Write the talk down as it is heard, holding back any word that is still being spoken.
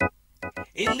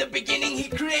In the beginning he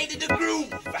created a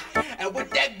groove, and with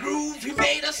that groove he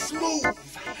made us move,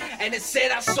 and it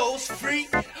set our souls free.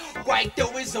 White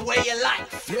though is a way of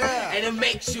life, and it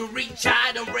makes you reach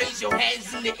out and raise your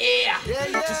hands in the air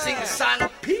to sing a song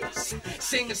of peace,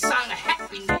 sing a song of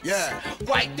happiness.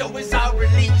 White though is our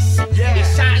release,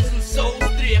 it shines in souls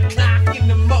 3 o'clock in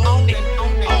the morning,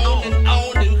 on and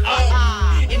on and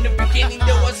on. In the beginning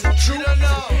there was a truth,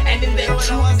 and in that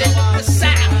truth there was a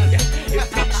sound. It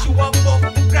picks you up off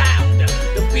the ground,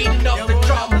 the beating of the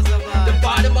drum, the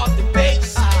bottom of the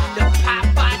bass, the pop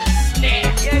of the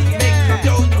snare. Make you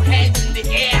throw your hands in the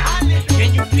air.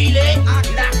 Can you feel it?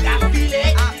 Like I feel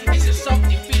it? Is there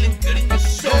something feeling good in your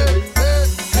soul?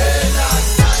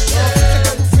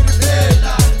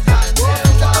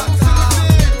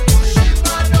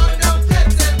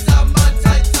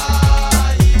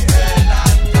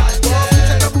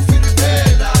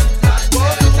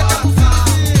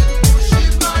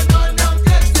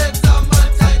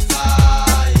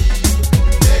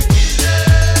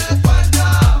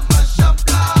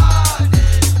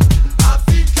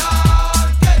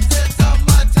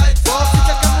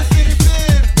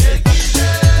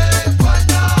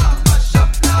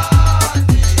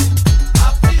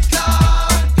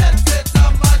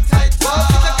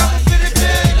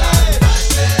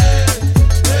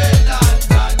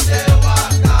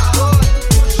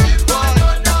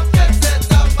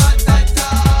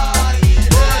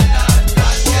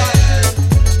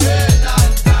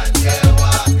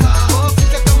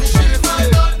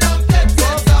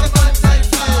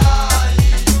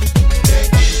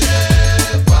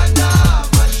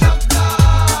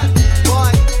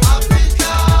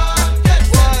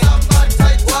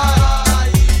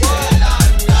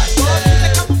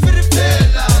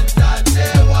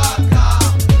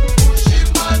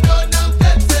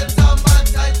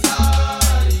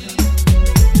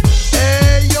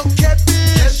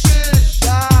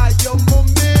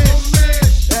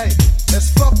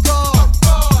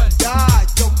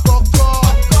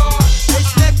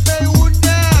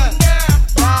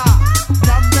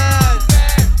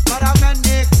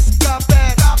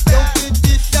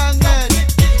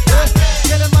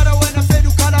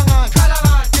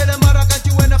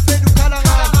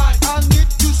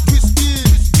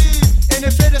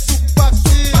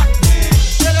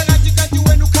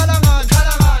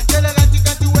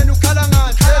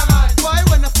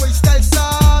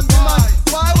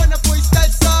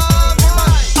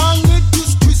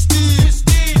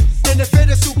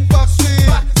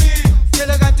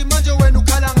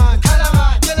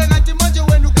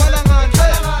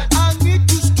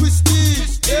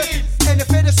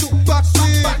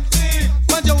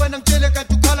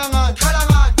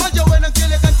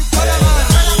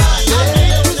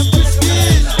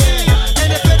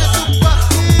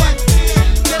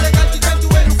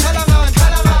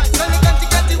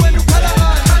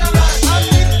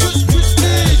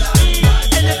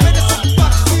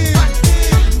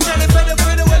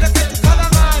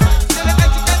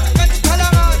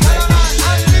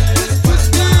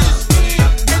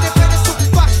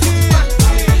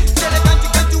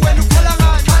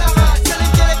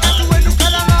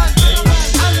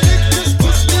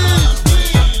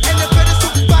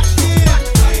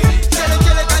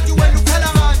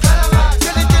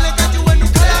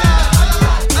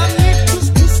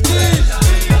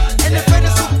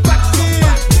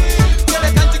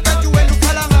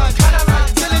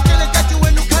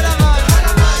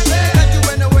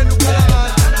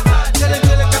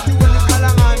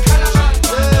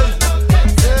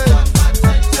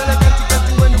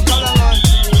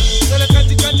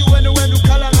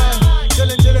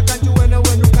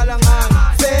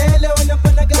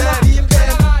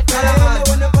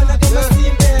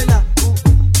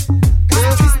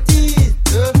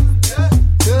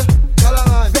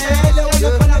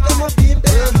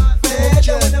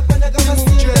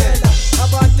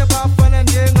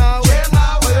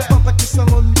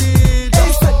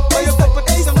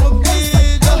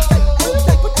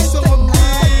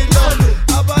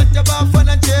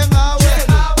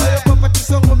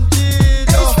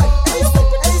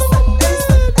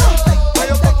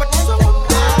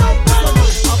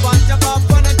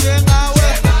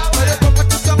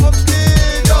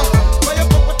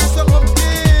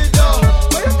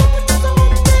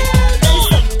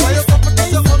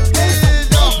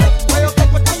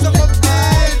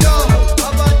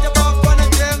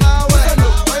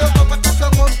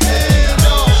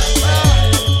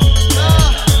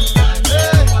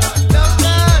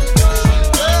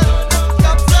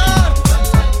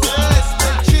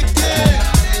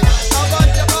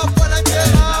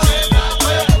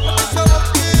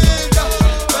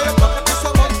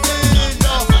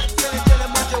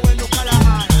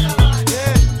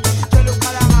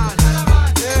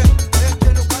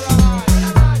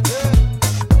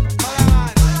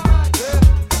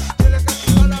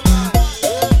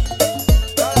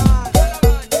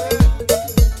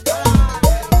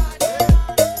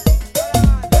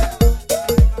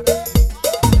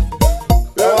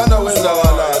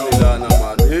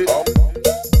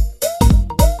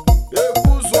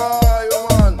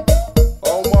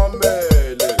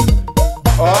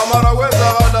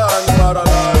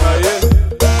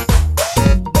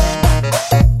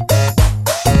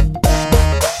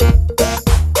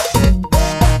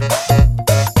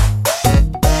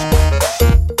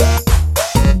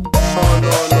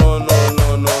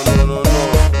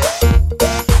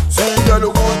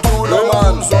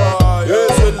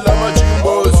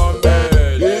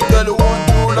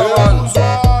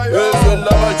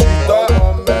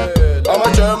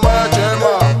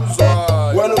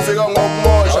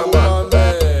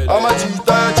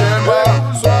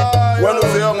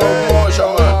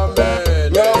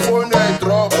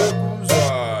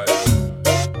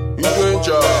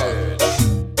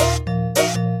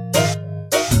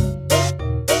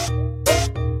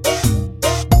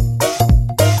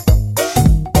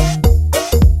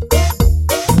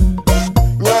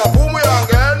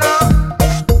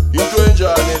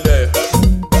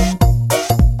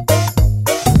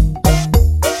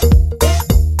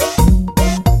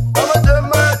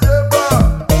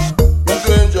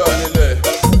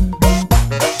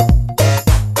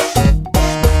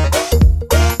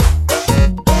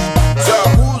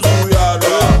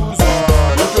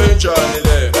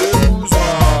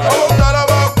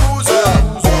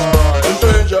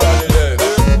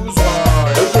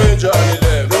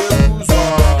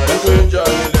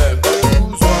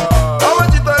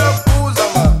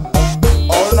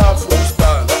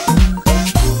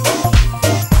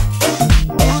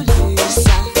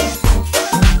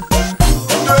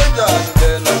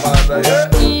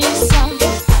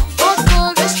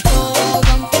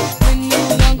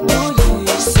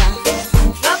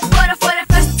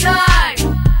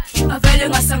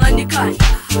 ngasangani khanda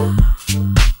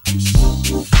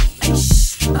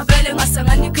avele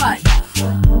ngasangani khanda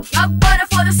ngakubona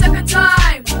for the second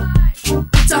time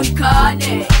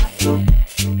utangkhane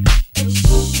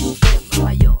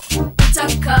mama yo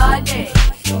utangkhane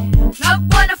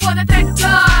ngakubona for the third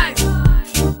time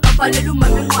abhalela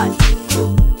umama enqwadi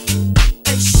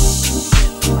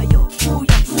mama yo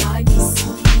uyangihlanisa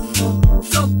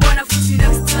sokubona futhi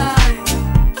next time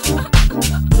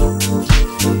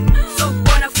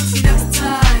sokubona futhi next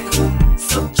time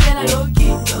sokutshela yonke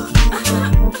into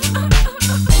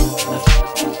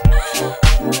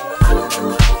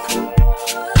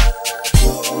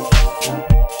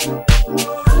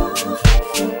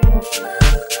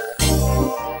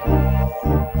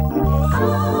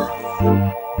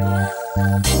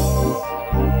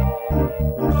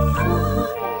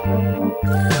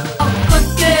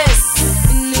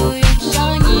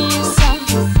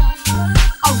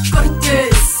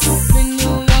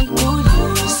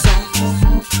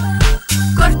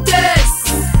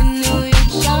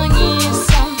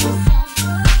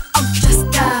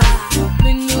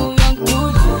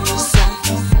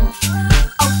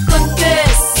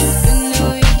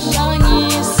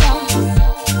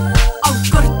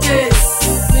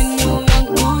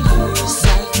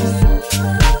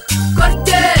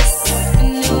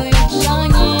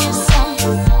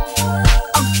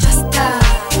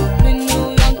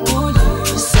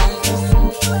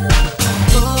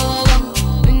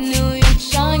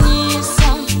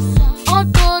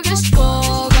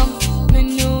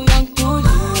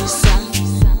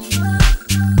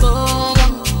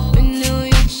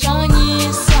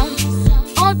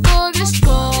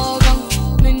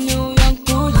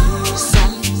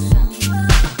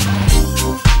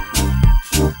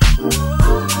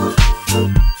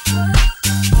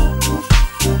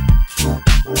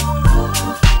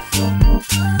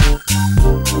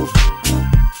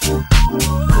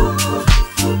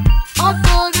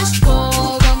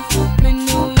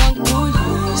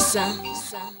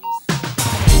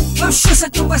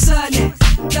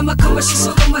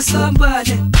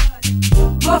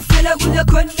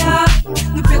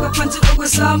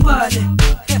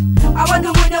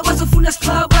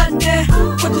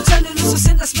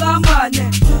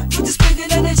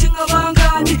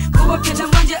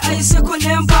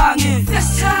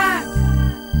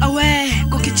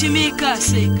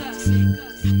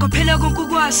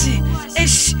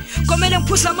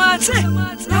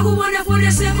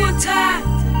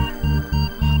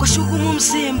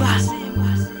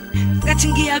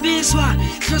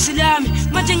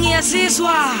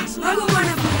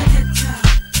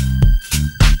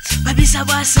babisa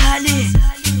basale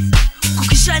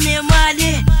kukhishane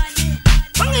imali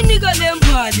banginika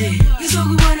lempali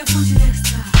ngizokubona futhi next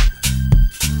time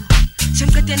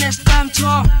sengikade next time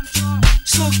to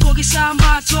sogqoka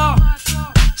isambatho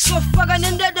sofaka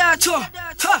nendadatho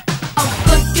ha I've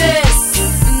got this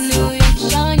no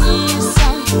yakshanyisa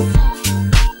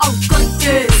I've got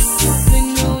this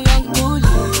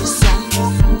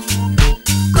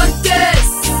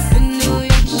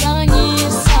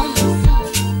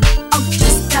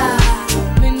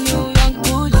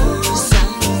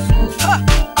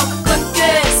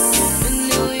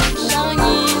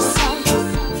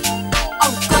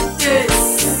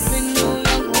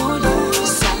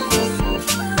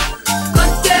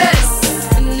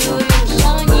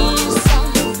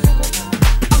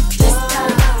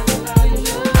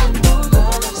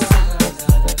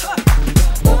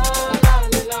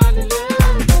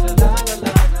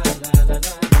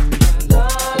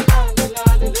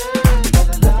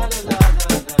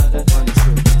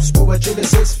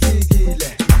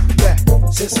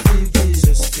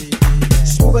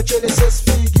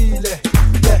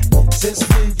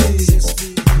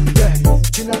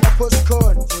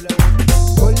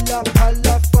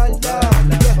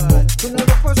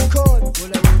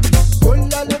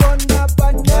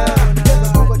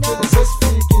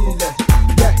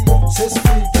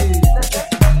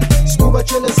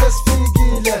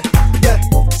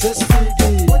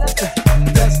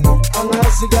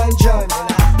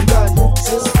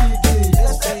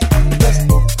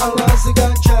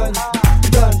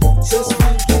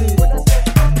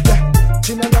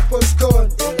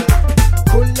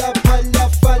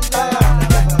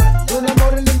Una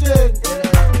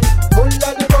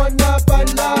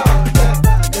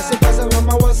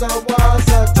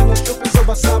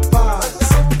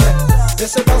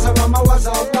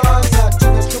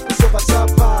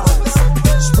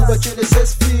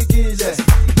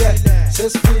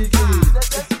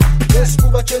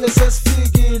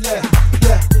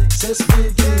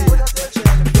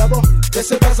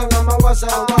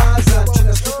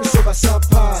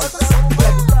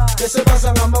bese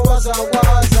baza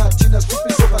ngamawazawaza thina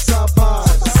sihluphi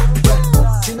sobasaphaza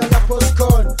thina lapho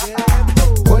sikhona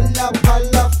hola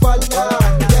phala fala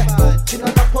thina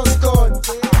lapho sikhona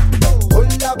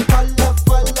hola phala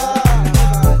fala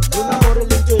una more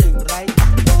lenting right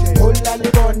hola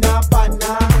libona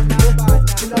bana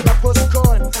thina lapho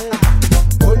sikhona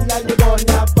hola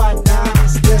libona bana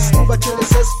sesibachele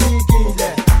sesifikile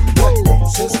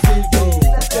sesifikile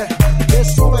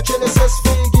sesibachele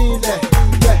sesifikile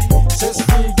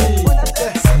sesifikile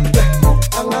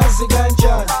angazi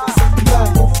kanjani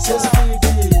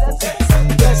sesifikile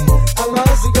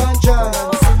angazi kanjani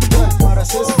mara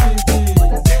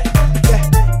sesifikile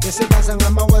bese baza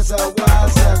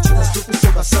ngamawazawaza thina sihluphi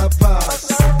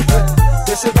sobasaphaza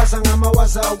bese baza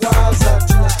ngamawazawaza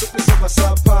thina sihluphi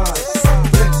sobasaphaza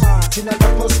thina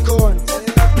lapho sikhona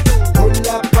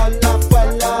hola phala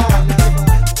fala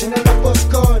thina lapho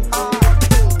sikhona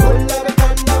hola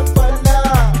phala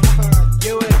fala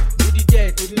yewe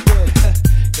udidede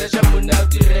dashamuna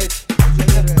udirect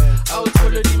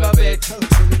awutholo dimabethe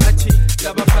athi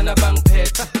labafana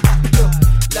bangiphethe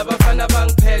labafana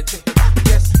bangiphethe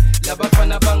yes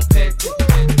labafana bangiphethe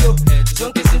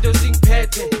zonke izinto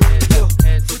zingiphethe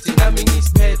futhi nami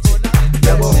ngisiphethe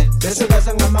yabo bese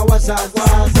baza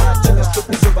ngamawazawaza thina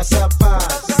sihluphi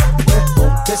sobasaphaza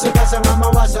bese baza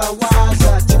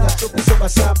ngamawazawaza thina sihluphi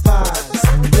sobasaphaza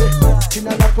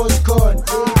thina lapho sikhona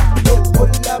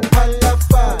hola phala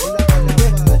fala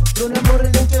lona more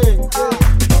lenting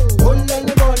hola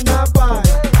libona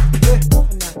bana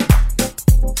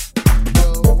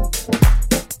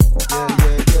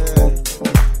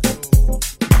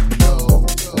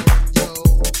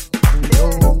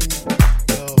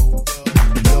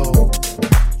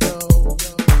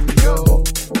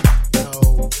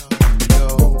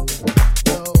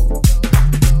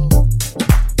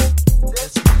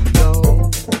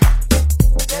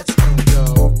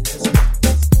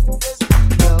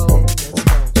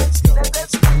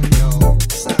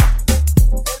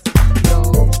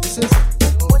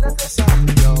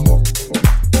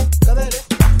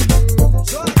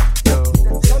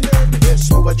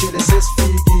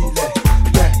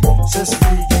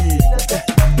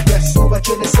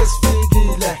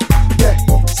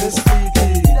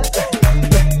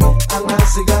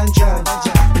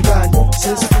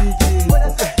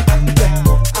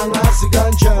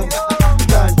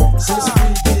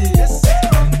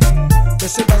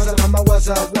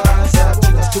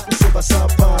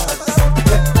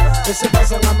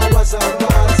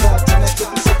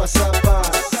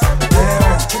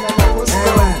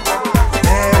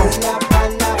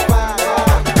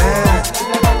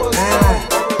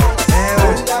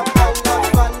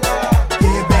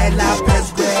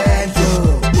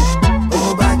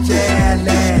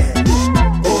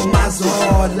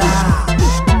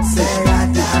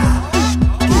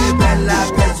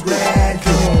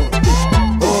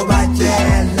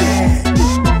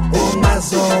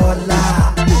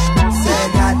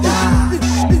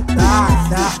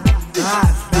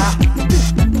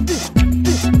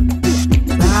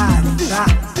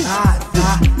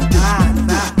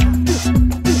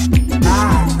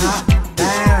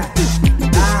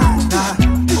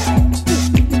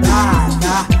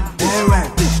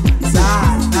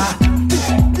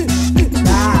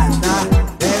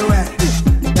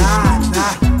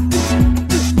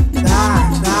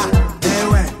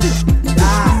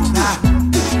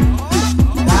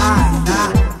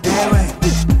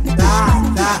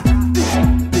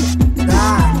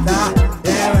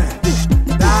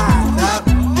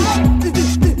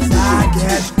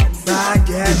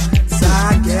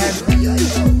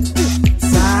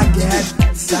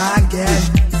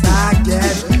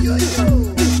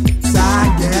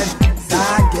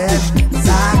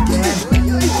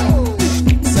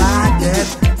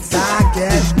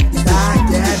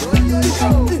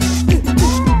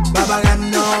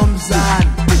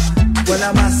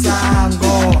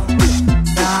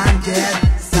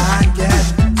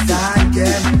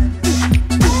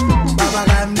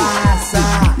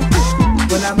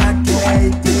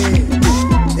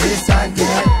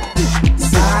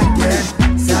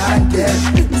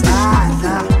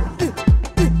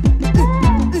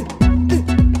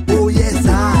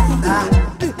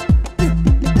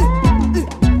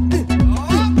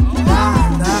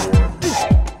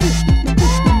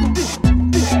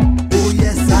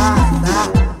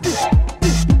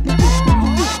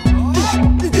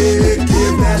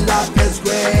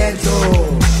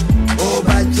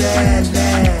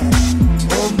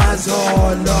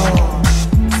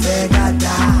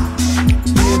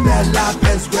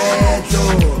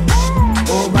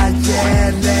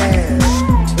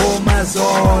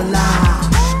Zola,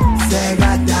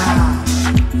 Segata.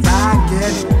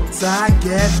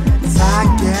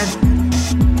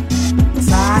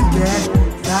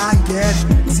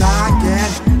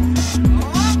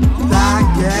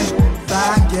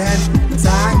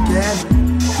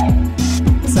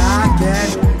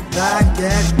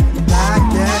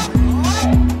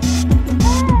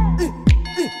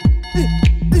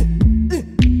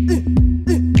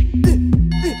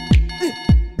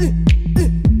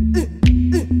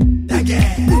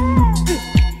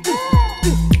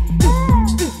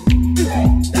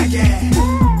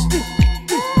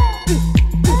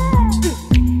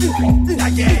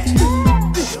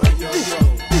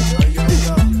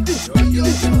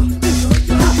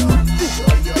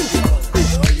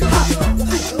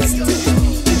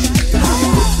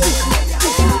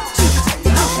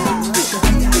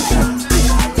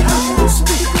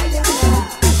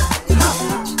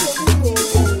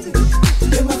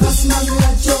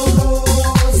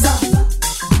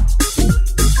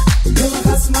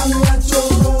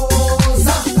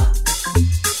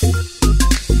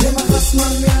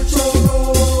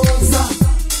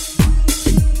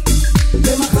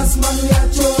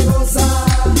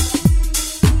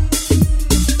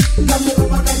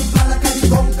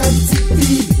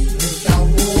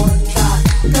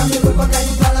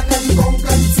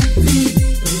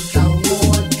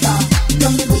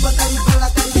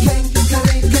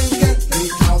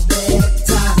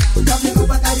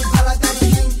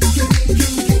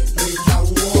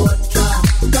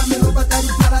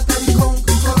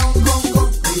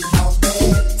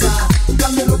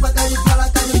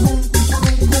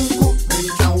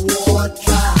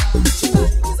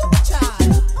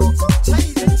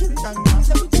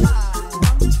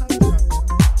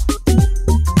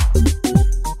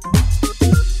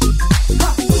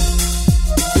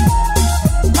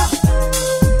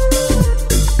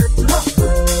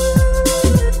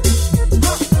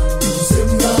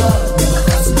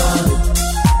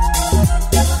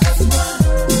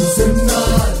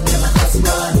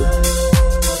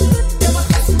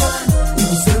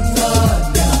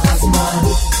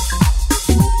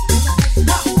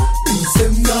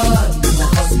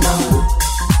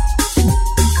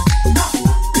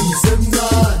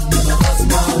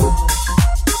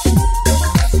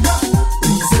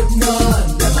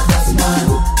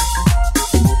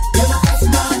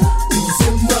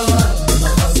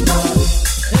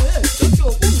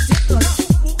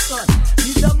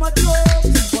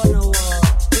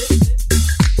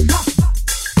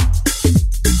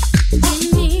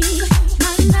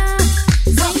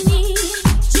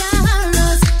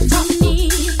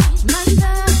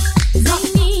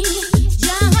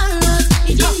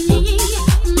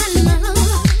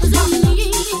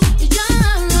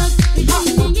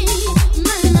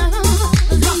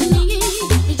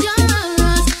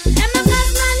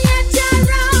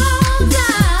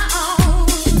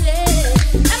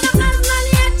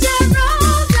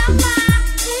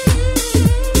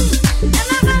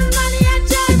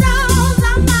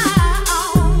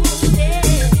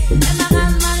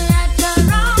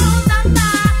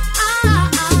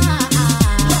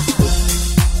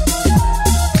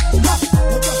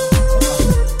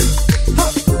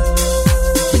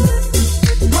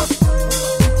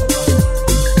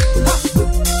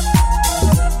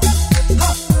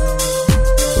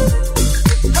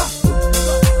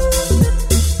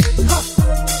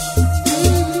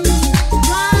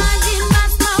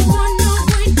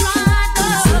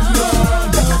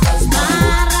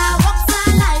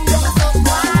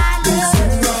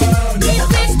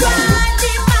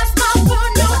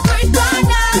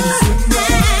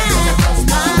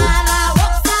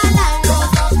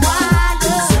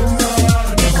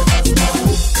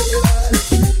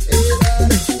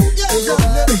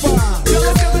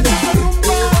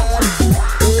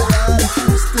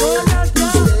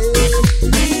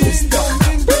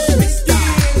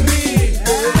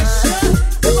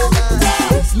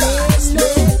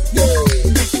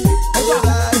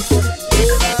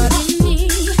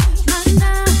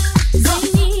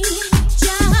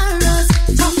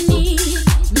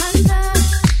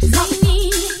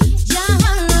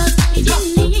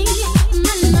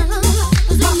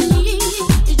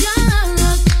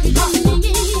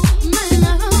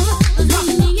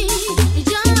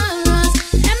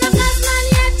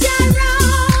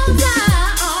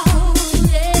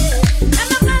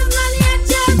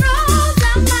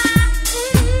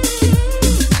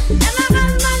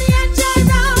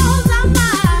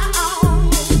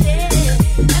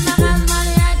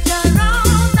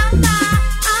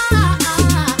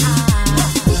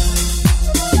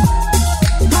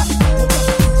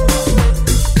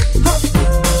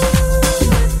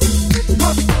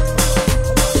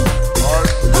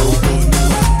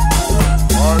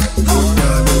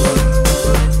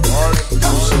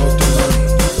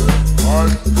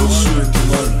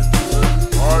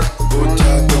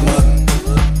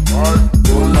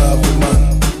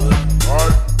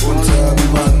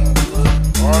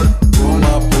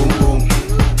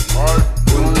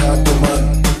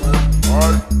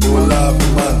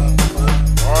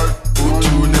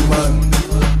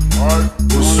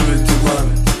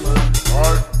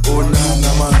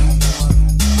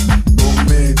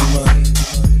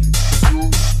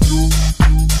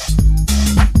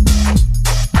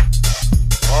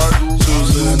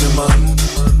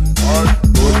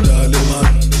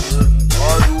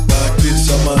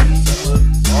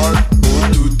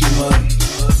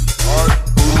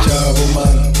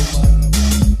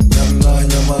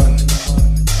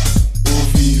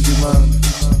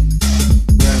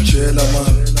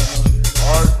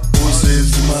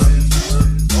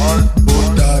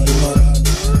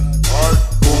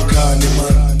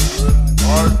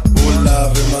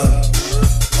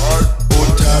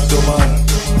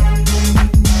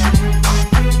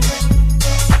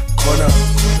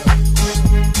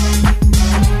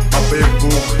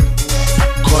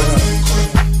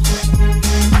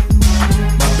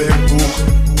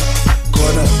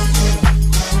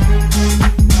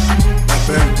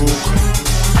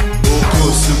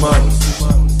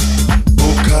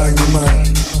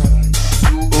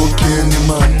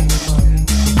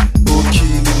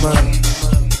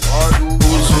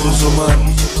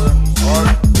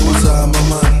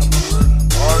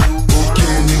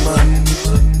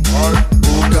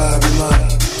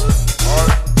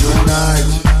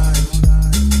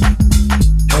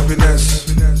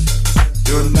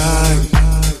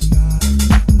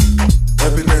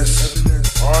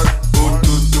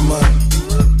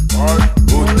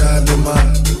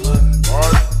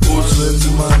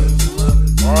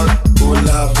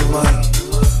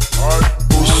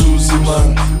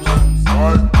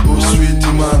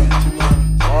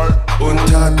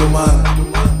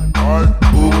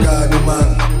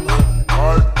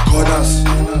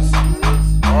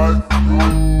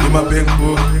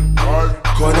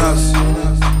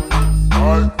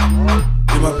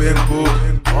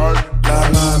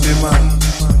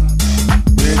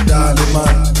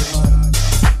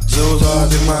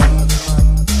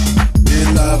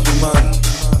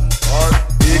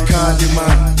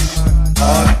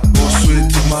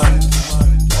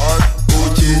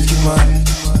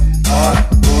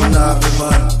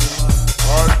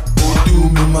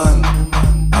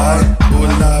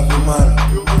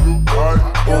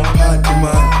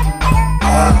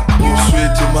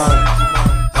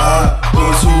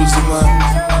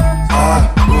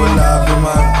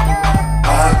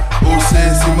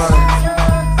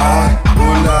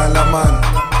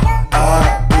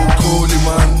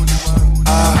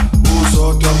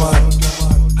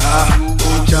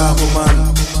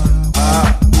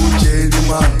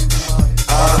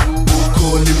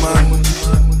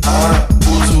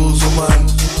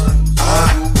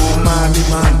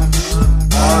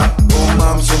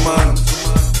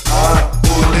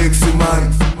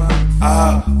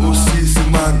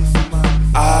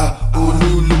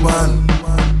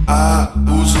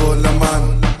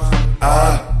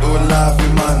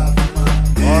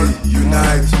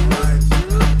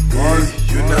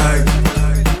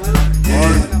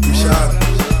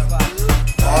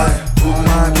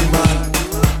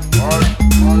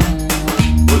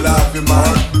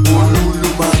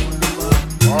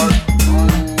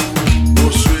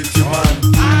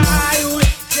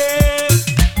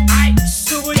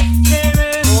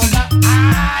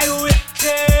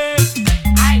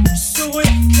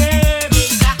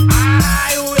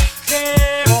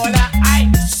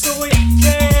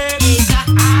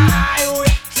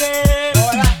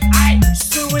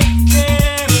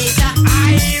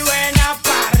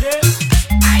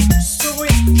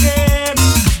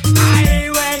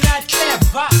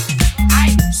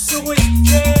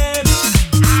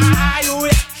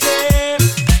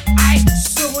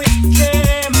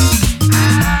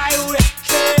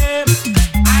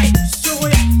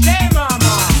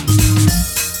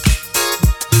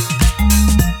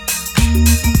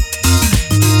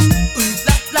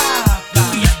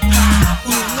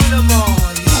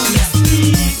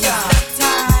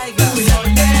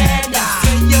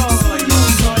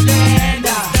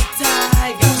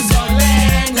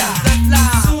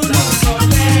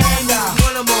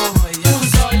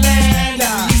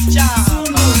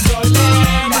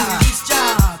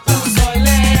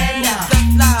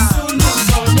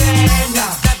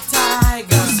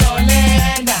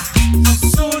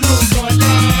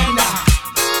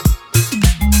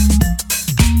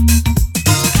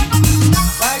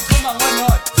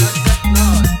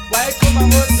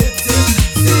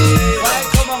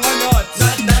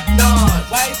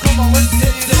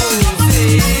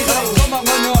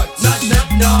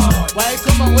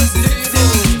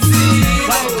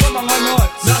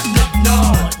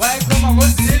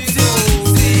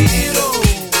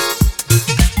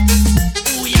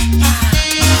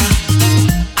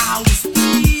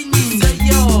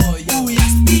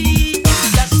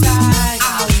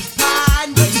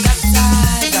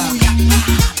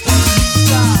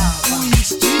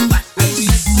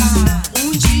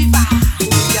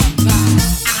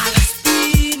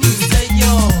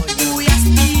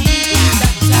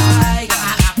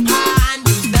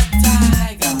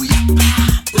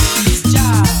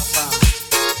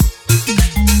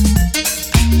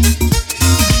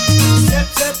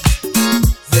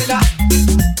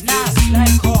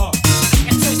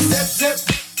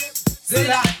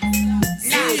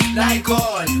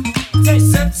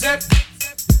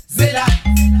 Zilla,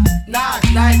 knock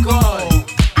like on.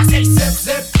 I say zip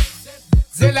zip,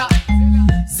 Zilla,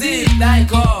 zip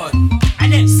like on.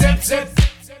 And then zip zip,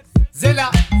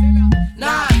 Zilla,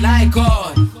 knock like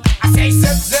on. I say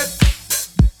zip zip,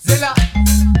 Zilla,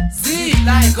 zip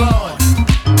like on.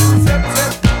 Zip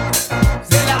zip,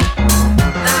 Zilla,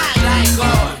 knock like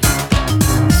on.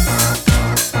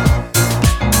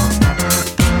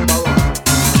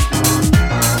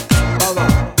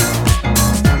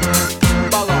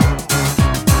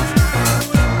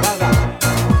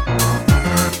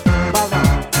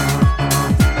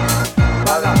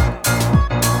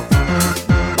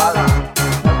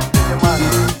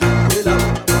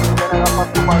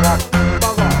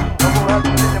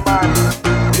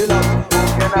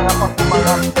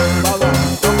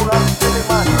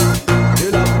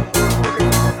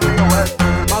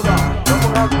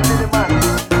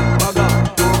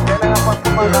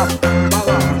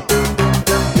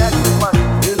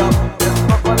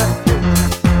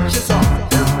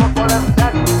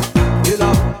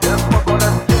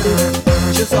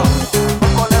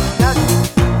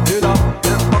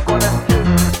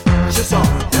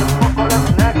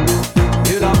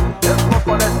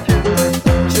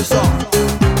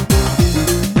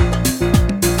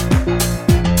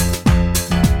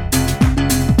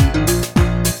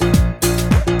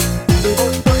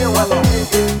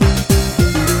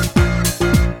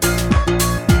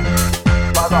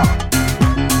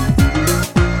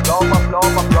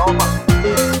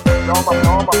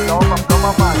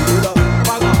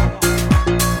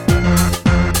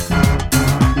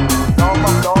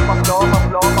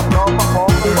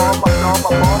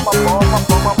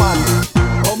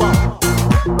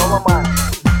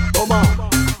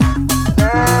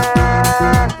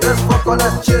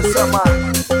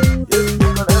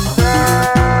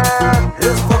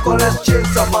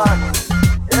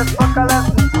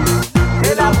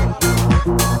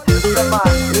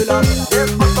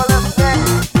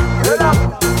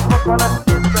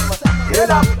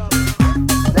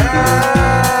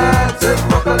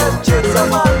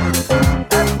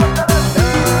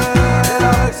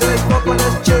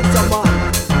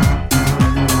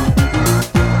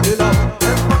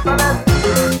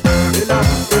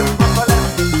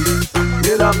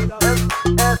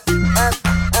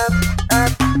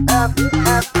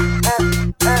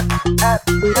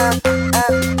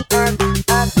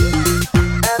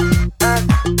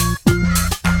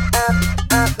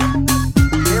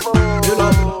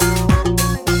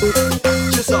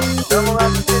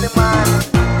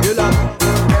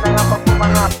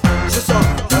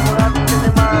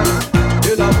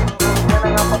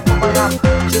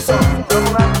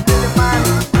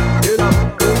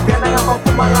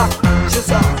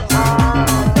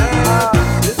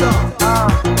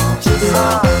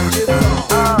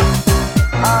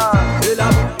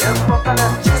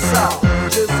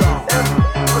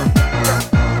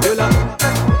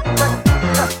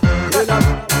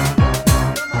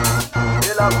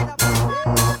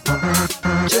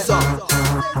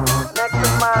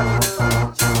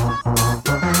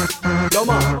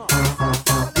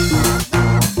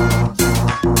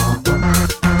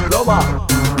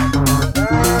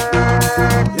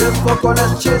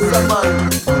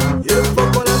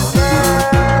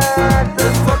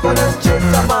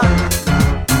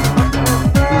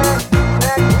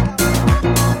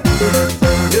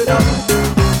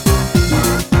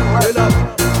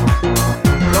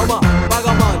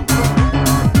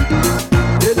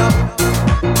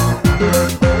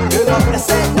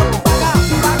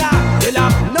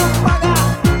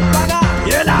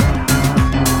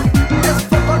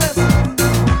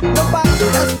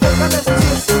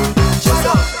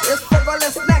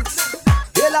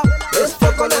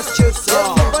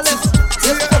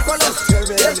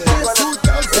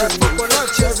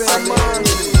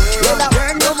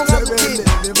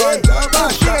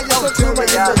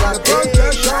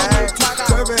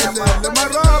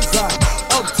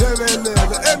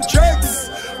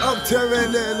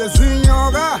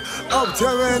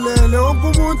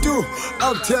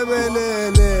 Up to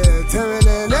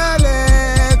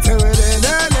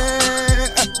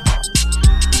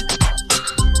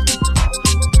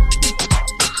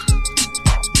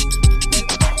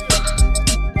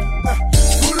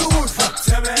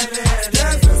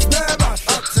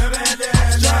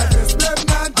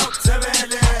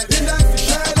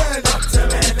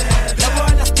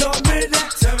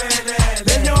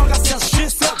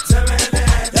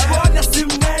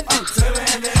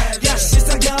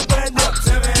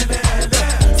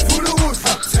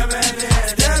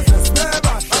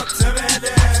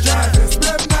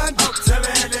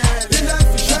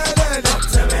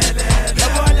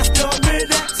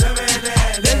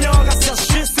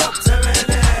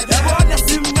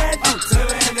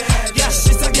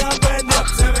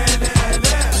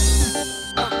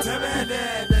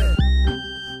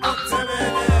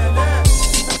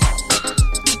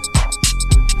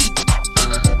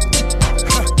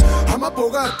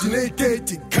Bogati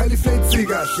negate Caliphate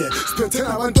kahle siphethe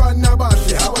abantwana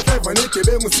abahle abadriver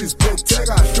negebengu sisiphethe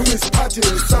kahle ungisiphathi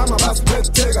nesama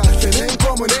basiphethe kahle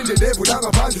nenkomo nendevu la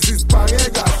ngaphandle sisibhange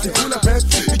kahle kula back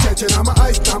ijeje nama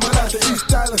ice namalahle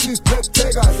istyle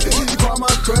sisiphethe kahle ikhama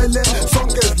gwele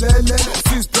sonke zilele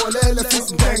sisipholele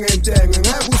sisintenge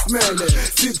ngeke usimele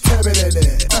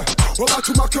sithebelele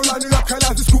obathu makholani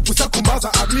lakhalazi isigubhu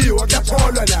sakhumbaza akuliwa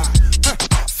kuyapholwa la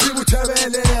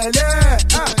Sibutebelele,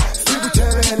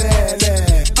 sibutebelele,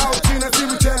 awuthina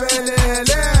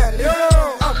sibutebelele, yo,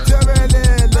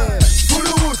 awutebelele,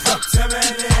 fulusa,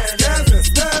 awutebelele, yeze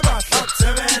steba,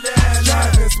 awutebelele,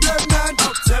 yeze stebnandi,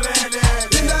 awutebelele,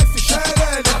 ilife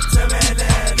ishelele, awutebelele,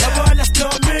 yabona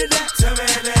sidomile,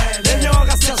 awutebelele,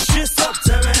 lenyoka siyashisa,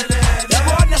 awutebelele,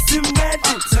 yabona simnandi,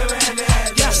 awutebelele,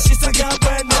 yashisa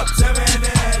kuyabwena,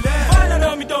 awutebelele, fana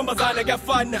noma intombazane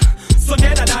kuyafana.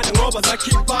 Sonela nani ngoba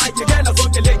zakhipha yekela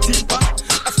zonke lethipha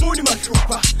asifuni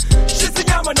mahlupha shisa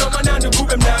inyama noma nani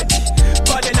kube mnandi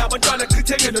balela abantwana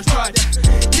chitheke noshwada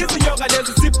izinyoka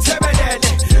lezi sibthebelele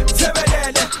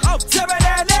thebelele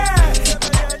awuthebelele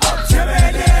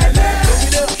awuthebelele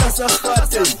lomile hlasa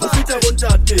fate ufita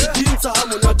kontate insa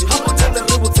amonati hamotela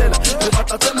robotela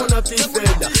lebathathe monati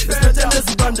fela esithe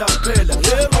lezibanda kuphela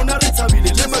yebo narithabile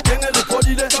lemagenge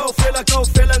lepholile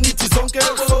kawufela ngithi zonke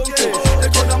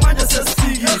ekhona manje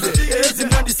sesifikile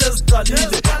ezimnandi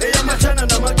seziqalile eyamachana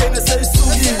namagenge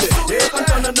seyisukile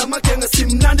ebantwana namagenge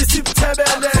simnandi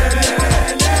sibthebelele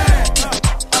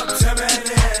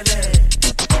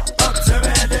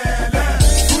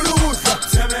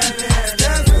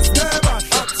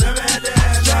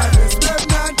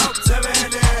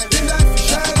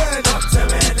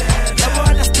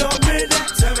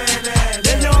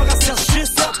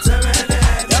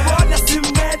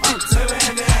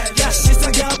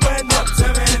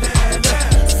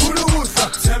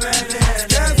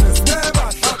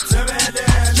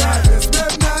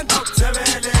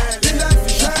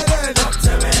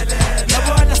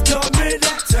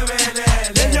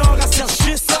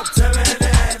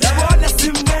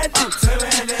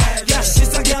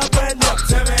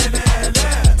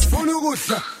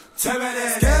Tebele,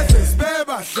 skete,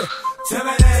 speba,